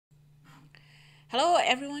Hello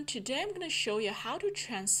everyone, today I'm going to show you how to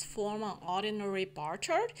transform an ordinary bar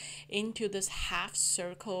chart into this half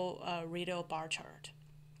circle radial bar chart.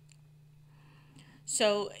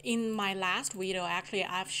 So in my last video, actually,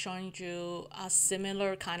 I've shown you a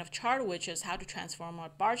similar kind of chart, which is how to transform a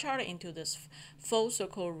bar chart into this full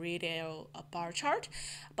circle radial bar chart.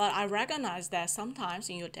 But I recognize that sometimes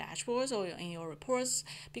in your dashboards or in your reports,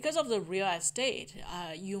 because of the real estate,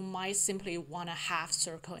 you might simply want a half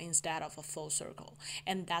circle instead of a full circle,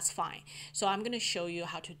 and that's fine. So I'm going to show you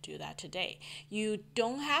how to do that today. You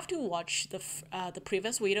don't have to watch the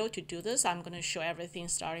previous video to do this. I'm going to show everything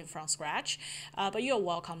starting from scratch, but you're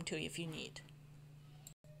welcome to if you need.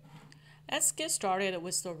 Let's get started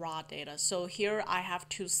with the raw data. So here I have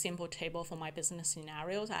two simple tables for my business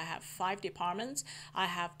scenarios. I have 5 departments. I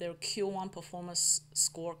have their Q1 performance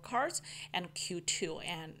scorecards and Q2.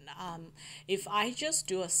 And if I just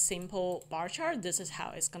do a simple bar chart, this is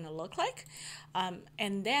how it's going to look like.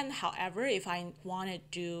 And then, however, if I want to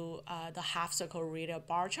do the half circle radial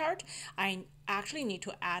bar chart, I actually need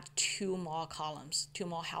to add 2 more columns, 2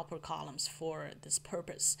 more helper columns for this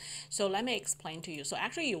purpose. So let me explain to you. So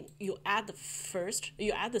actually you add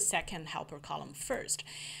the second helper column first.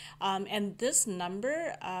 And this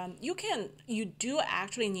number, you do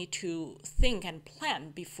actually need to think and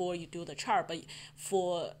plan before you do the chart, but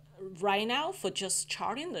for right now, for just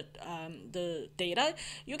charting the data,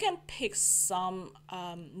 you can pick some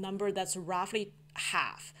number that's roughly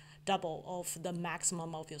double of the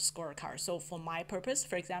maximum of your scorecard. So for my purpose,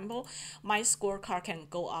 for example, my scorecard can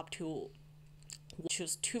go up to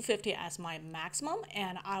choose 250 as my maximum,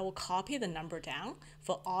 and I will copy the number down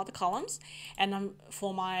for all the columns. And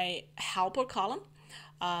for my helper column,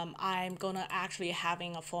 I'm gonna actually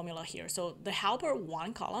having a formula here. So the helper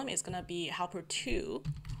 1 column is gonna be helper 2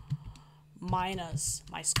 minus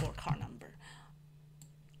my scorecard number,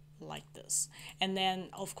 like this. And then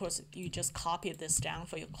of course you just copy this down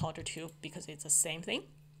for your quarter 2 because it's the same thing.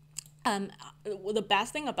 The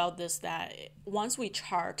best thing about this that once we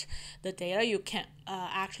chart the data, you can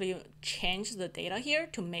actually change the data here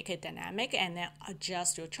to make it dynamic and then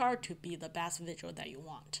adjust your chart to be the best visual that you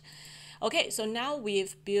want. Okay, so now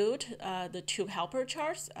we've built the 2 helper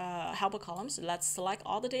columns. Let's select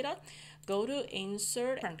all the data, go to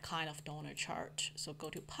insert different kind of donut chart. So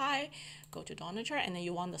go to pie, go to donut chart, and then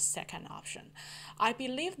you want the second option. I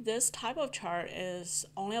believe this type of chart is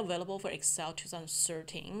only available for Excel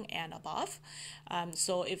 2013 and above.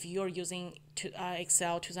 So if you're using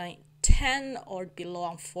Excel 2010 or below,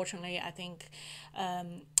 unfortunately, I think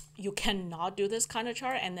you cannot do this kind of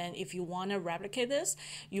chart. And then if you want to replicate this,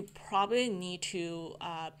 you probably need to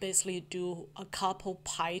basically do a couple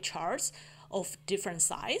pie charts of different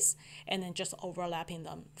size and then just overlapping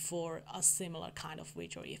them for a similar kind of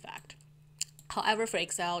visual effect. However, for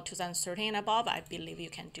Excel 2013 and above, I believe you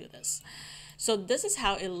can do this. So this is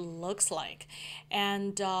how it looks like.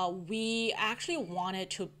 And we actually wanted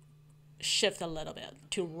to shift a little bit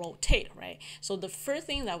to rotate, right? So the first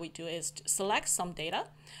thing that we do is to select some data,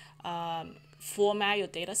 format your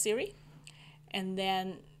data series, and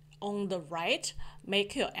then on the right,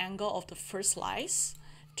 make your angle of the first slice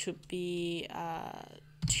to be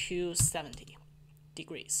 270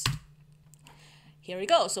 degrees. Here we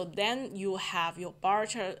go. So then you have your bar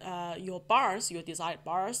chart, your desired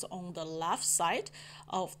bars on the left side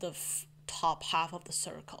of the top half of the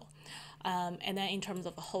circle. And then in terms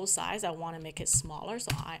of the whole size, I want to make it smaller.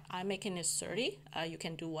 So I'm making it 30. You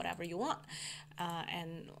can do whatever you want.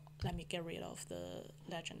 And let me get rid of the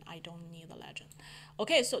legend. I don't need the legend.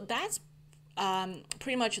 Okay, so that's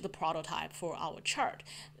pretty much the prototype for our chart.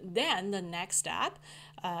 Then the next step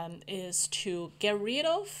is to get rid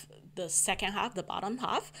of the second half, the bottom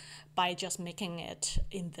half, by just making it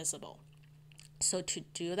invisible. So to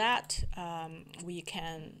do that,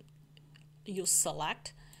 you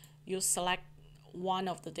select one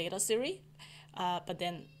of the data series, but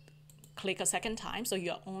then click a second time. So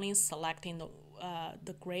you're only selecting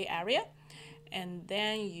the gray area, and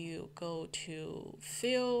then you go to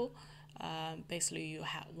fill. Basically, you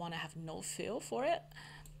want to have no fill for it,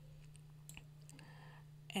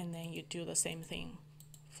 and then you do the same thing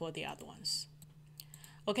for the other ones.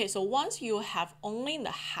 Okay, so once you have only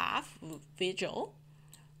the half visual,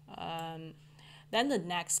 then the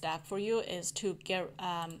next step for you is to get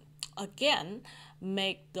again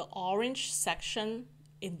make the orange section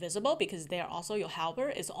invisible, because they're also your helper.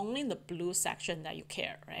 It's only the blue section that you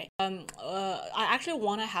care, right? I actually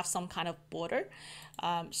want to have some kind of border.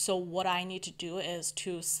 So what I need to do is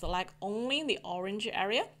to select only the orange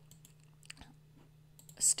area,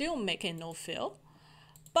 still make it no fill,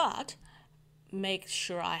 but make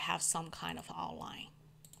sure I have some kind of outline.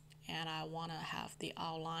 and I want to have the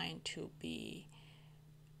outline to be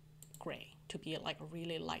gray, to be like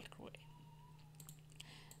really light gray.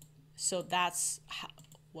 So that's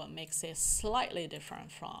what makes it slightly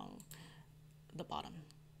different from the bottom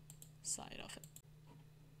side of it.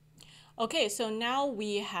 Okay, so now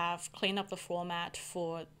we have cleaned up the format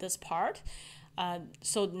for this part.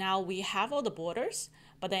 So now we have all the borders,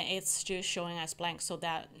 but then it's still showing as blank, so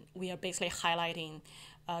that we are basically highlighting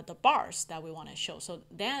the bars that we want to show. So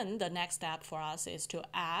then the next step for us is to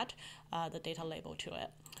add the data label to it.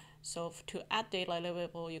 So to add data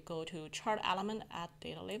label, you go to chart element, add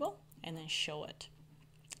data label, and then show it.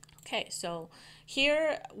 Okay, so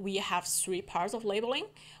here we have 3 parts of labeling.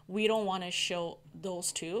 We don't want to show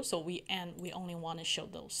those 2, so we only want to show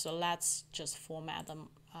those. So let's just format them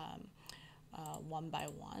one by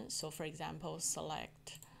one. So for example,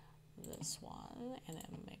 select this one and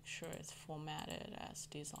then make sure it's formatted as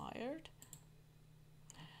desired.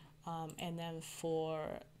 And then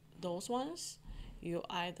for those ones, you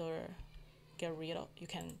either get rid of, you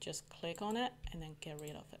can just click on it and then get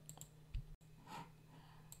rid of it.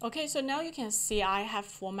 Okay, so now you can see I have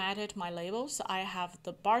formatted my labels. I have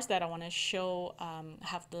the bars that I want to show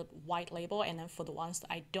have the white label, and then for the ones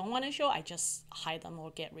that I don't want to show, I just hide them or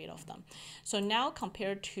get rid of them. So now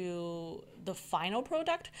compared to the final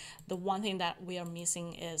product, the one thing that we are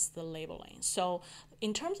missing is the labeling. So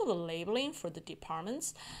in terms of the labeling for the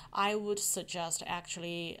departments, I would suggest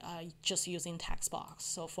actually just using text box.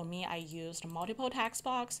 So for me, I used multiple text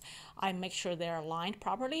box. I make sure they're aligned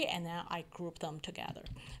properly, and then I group them together.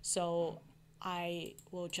 So I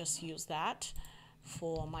will just use that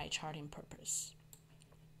for my charting purpose.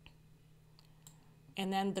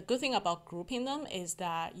 And then the good thing about grouping them is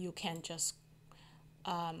that you can just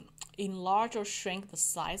enlarge or shrink the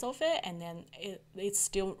size of it, and then it's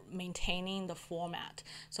still maintaining the format.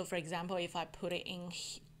 So for example, if I put it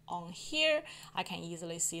on here, I can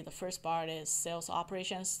easily see the first bar is sales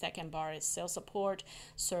operations, second bar is sales support,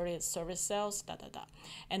 third is service sales,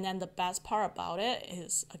 And then the best part about it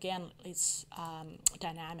is, again, it's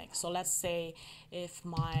dynamic. So let's say if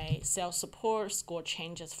my sales support score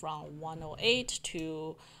changes from 108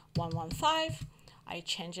 to 115, I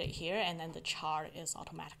change it here, and then the chart is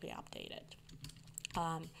automatically updated.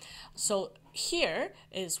 So here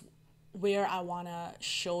is where I want to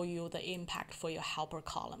show you the impact for your helper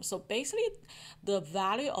column. So basically, the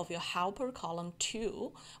value of your helper column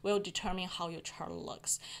 2 will determine how your chart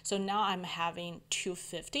looks. So now I'm having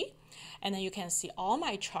 250, and then you can see all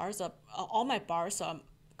my charts, all my bars are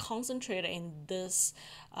concentrated in this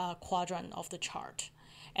quadrant of the chart.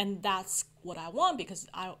 And that's what I want, because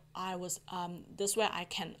I was this way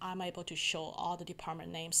I'm able to show all the department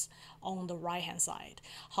names on the right hand side.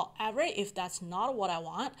 However, if that's not what I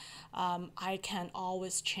want, I can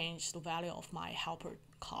always change the value of my helper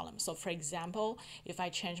column. So for example, if I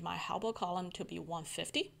change my helper column to be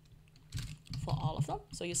 150 for all of them,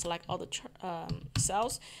 so you select all the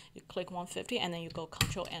cells, you click 150, and then you go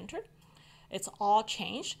Control Enter. It's all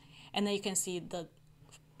changed, and then you can see the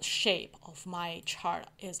shape of my chart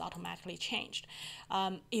is automatically changed.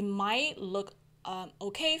 It might look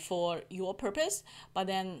okay for your purpose, but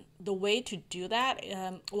then the way to do that,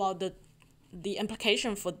 well, the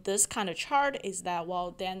implication for this kind of chart is that,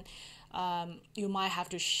 well, then you might have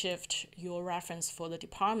to shift your reference for the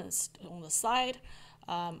departments on the side,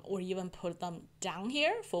 or even put them down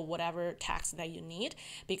here for whatever text that you need,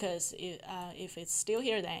 because if it's still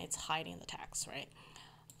here, then it's hiding the text, right?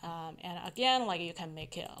 And again, like, you can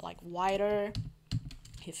make it like wider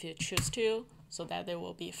if you choose to, so that they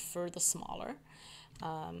will be further smaller.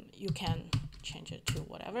 You can change it to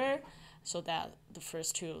whatever, so that the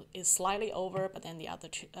first 2 is slightly over, but then the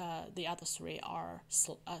other 3 are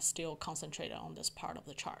still concentrated on this part of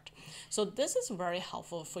the chart. So this is very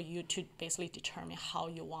helpful for you to basically determine how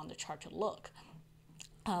you want the chart to look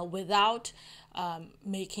without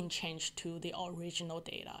making change to the original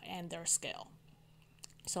data and their scale.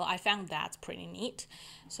 So I found that's pretty neat.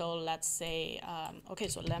 So let's say, okay,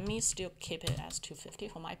 so let me still keep it as 250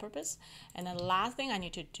 for my purpose. And then the last thing I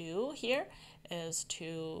need to do here is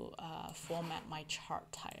to format my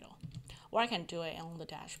chart title. Or I can do it on the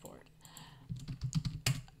dashboard.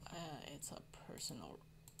 It's a personal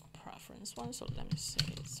preference one. So let me say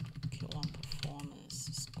it's Q1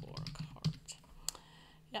 performance scorecard.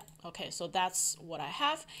 Yeah, okay, so that's what I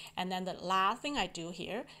have. And then the last thing I do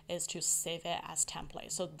here is to save it as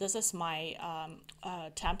template. So this is my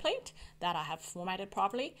template that I have formatted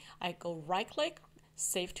properly. I go right click,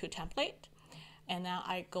 save to template, and now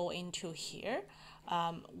I go into here.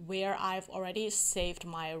 where I've already saved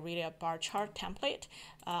my Radial bar chart template,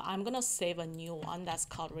 I'm gonna save a new one that's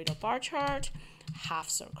called Radial bar chart half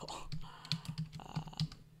circle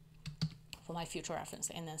for my future reference,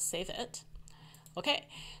 and then save it. Okay,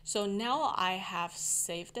 so now I have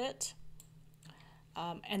saved it,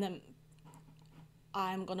 and then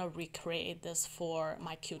I'm gonna recreate this for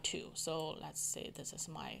my Q2. So let's say this is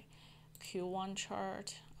my Q1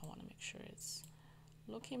 chart. I want to make sure it's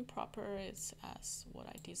looking proper, it's as what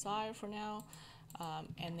I desire for now.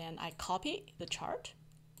 And then I copy the chart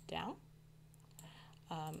down,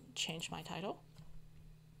 change my title,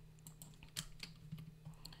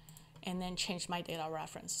 and then change my data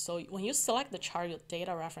reference. So when you select the chart, your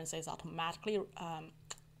data reference is automatically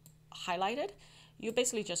highlighted. You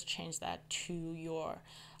basically just change that to your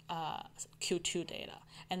Q2 data.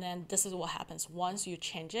 And then this is what happens. Once you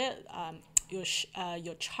change it,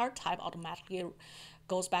 your chart type automatically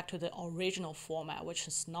goes back to the original format, which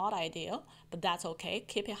is not ideal, but that's okay.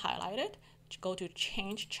 Keep it highlighted. Go to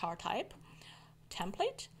change chart type,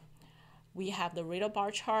 template. We have the Radial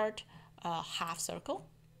bar chart, half circle.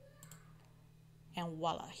 And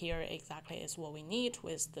voila, here exactly is what we need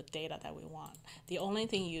with the data that we want. The only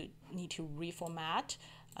thing you need to reformat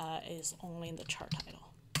is only the chart title.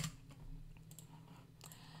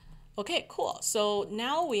 Okay, cool. So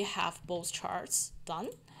now we have both charts done.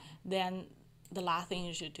 Then the last thing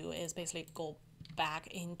you should do is basically go back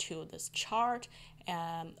into this chart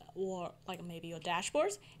or like maybe your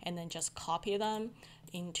dashboards, and then just copy them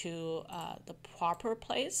into the proper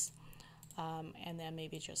place. And then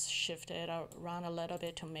maybe just shift it around a little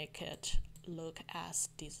bit to make it look as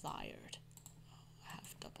desired. I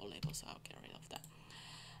have double labels, so I'll get rid of that.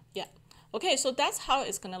 Yeah. Okay, so that's how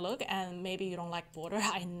it's gonna look. And maybe you don't like border.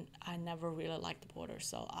 I never really liked the border,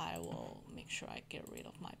 so I will make sure I get rid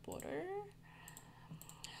of my border.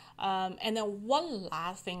 And then one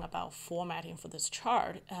last thing about formatting for this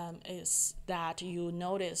chart is that you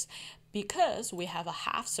notice, because we have a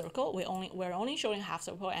half circle, we're only showing half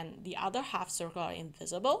circle and the other half circle are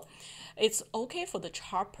invisible. It's okay for the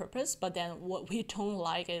chart purpose, but then what we don't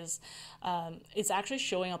like is it's actually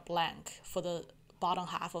showing a blank for the bottom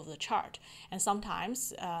half of the chart. And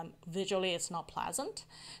sometimes visually it's not pleasant.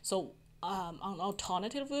 So an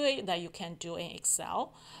alternative way that you can do in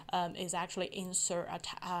Excel is actually insert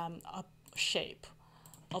a shape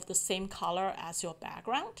of the same color as your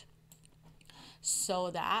background, so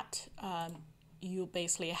that you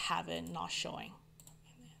basically have it not showing.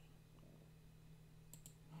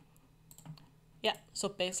 Yeah, so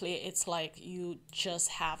basically it's like you just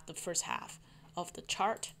have the first half of the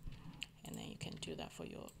chart, and then you can do that for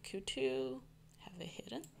your Q2, have it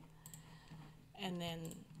hidden. And then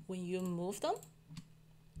when you move them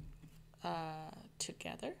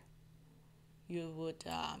together, you would,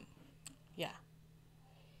 yeah,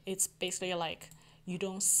 it's basically like you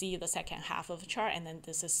don't see the second half of the chart, and then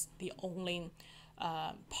this is the only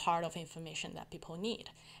part of information that people need.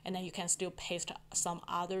 And then you can still paste some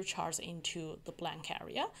other charts into the blank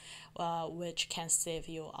area, which can save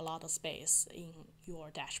you a lot of space in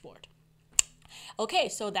your dashboard. Okay,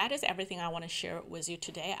 so that is everything I want to share with you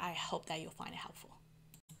today. I hope that you'll find it helpful.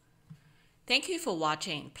 Thank you for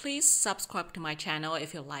watching. Please subscribe to my channel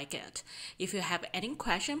if you like it. If you have any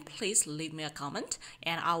question, please leave me a comment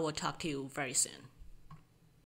and I will talk to you very soon.